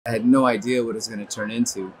I had no idea what it was going to turn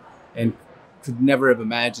into, and could never have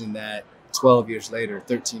imagined that 12 years later,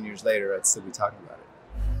 13 years later, I'd still be talking about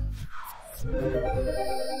it.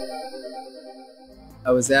 I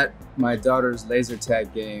was at my daughter's laser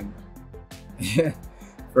tag game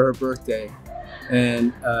for her birthday,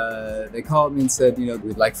 and they called me and said,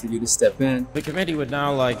 we'd like for you to step in. The committee would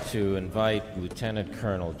now like to invite Lieutenant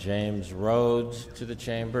Colonel James Rhodes to the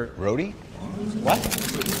chamber. Rhodey? What?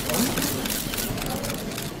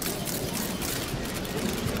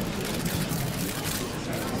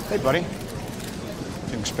 Hey, buddy.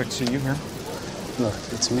 Didn't expect to see you here. Look,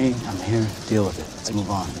 it's me. I'm here. Deal with it. Let's move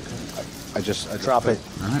on. I drop it.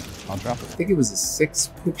 All right, I'll drop it. I think it was a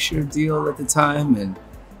 6-picture deal at the time, and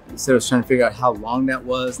he said I was trying to figure out how long that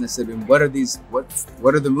was. And I said, and what are these? What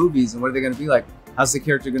are the movies, and what are they going to be like? How's the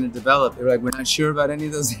character going to develop? They were like, we're not sure about any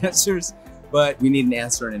of those answers, but we need an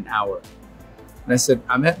answer in an hour. And I said,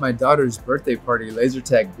 I'm at my daughter's birthday party laser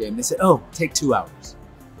tag game. They said, oh, take 2 hours.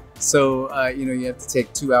 So, you have to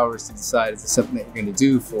take 2 hours to decide if it's something that you're going to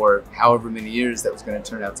do for however many years that was going to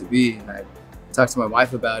turn out to be. And I talked to my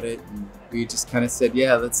wife about it, and we just kind of said,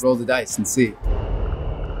 yeah, let's roll the dice and see.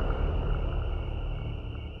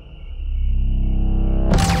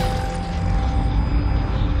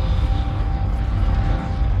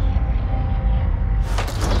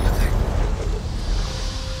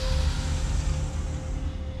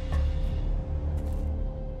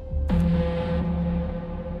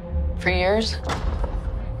 For years,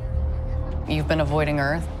 you've been avoiding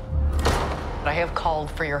Earth. I have called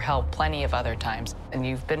for your help plenty of other times, and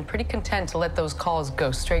you've been pretty content to let those calls go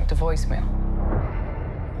straight to voicemail.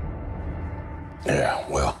 Yeah,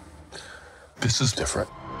 well, this is different.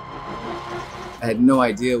 I had no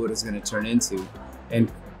idea what it was going to turn into,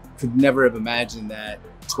 and could never have imagined that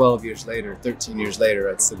 12 years later, 13 years later,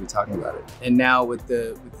 I'd still be talking about it. And now with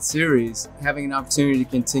the series, having an opportunity to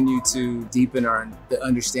continue to deepen the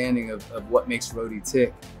understanding of what makes Rhodey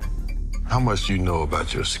tick. How much do you know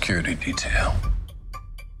about your security detail?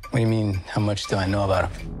 What do you mean, how much do I know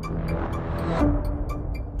about him?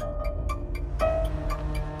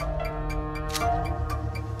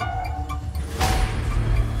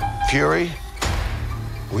 Fury?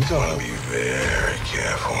 We're gonna be very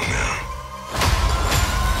careful now.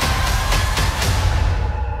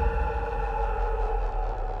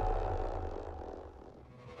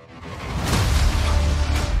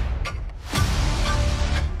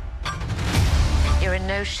 You're in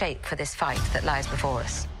no shape for this fight that lies before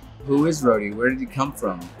us. Who is Rhodey? Where did he come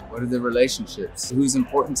from? What are the relationships? Who's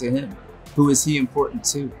important to him? Who is he important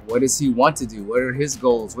to? What does he want to do? What are his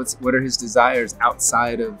goals? What are his desires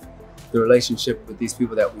outside of the relationship with these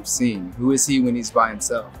people that we've seen? Who is he when he's by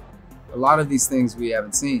himself? A lot of these things we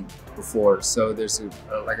haven't seen before. So there's,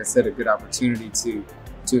 like I said, a good opportunity to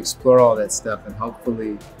explore all that stuff and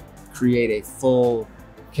hopefully create a full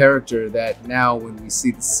character that now when we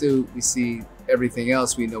see the suit, we see everything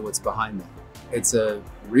else, we know what's behind that. It's a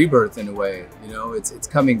rebirth in a way, it's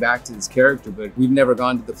coming back to this character, but we've never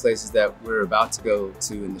gone to the places that we're about to go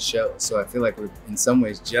to in the show. So I feel like we're in some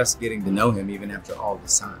ways just getting to know him even after all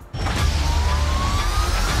this time.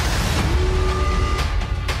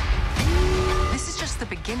 This is just the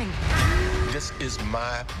beginning. This is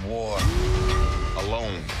my war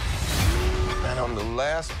alone. And I'm the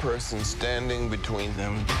last person standing between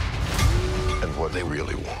them and what they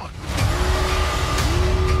really want.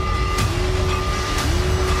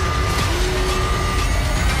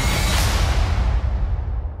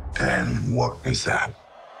 And what is that?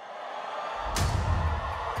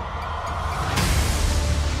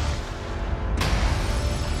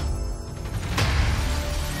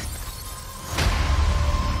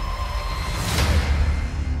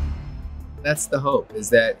 That's the hope, is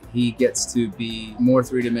that he gets to be more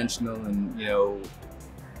three-dimensional and,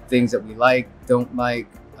 things that we like, don't like,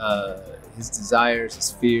 his desires,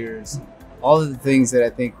 his fears, all of the things that I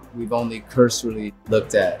think we've only cursorily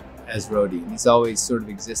looked at as Rhodey. And he's always sort of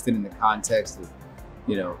existed in the context of,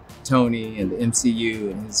 Tony and the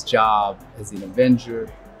MCU and his job as an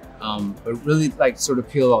Avenger. But really sort of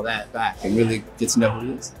peel all that back and really get to know who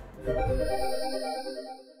he is.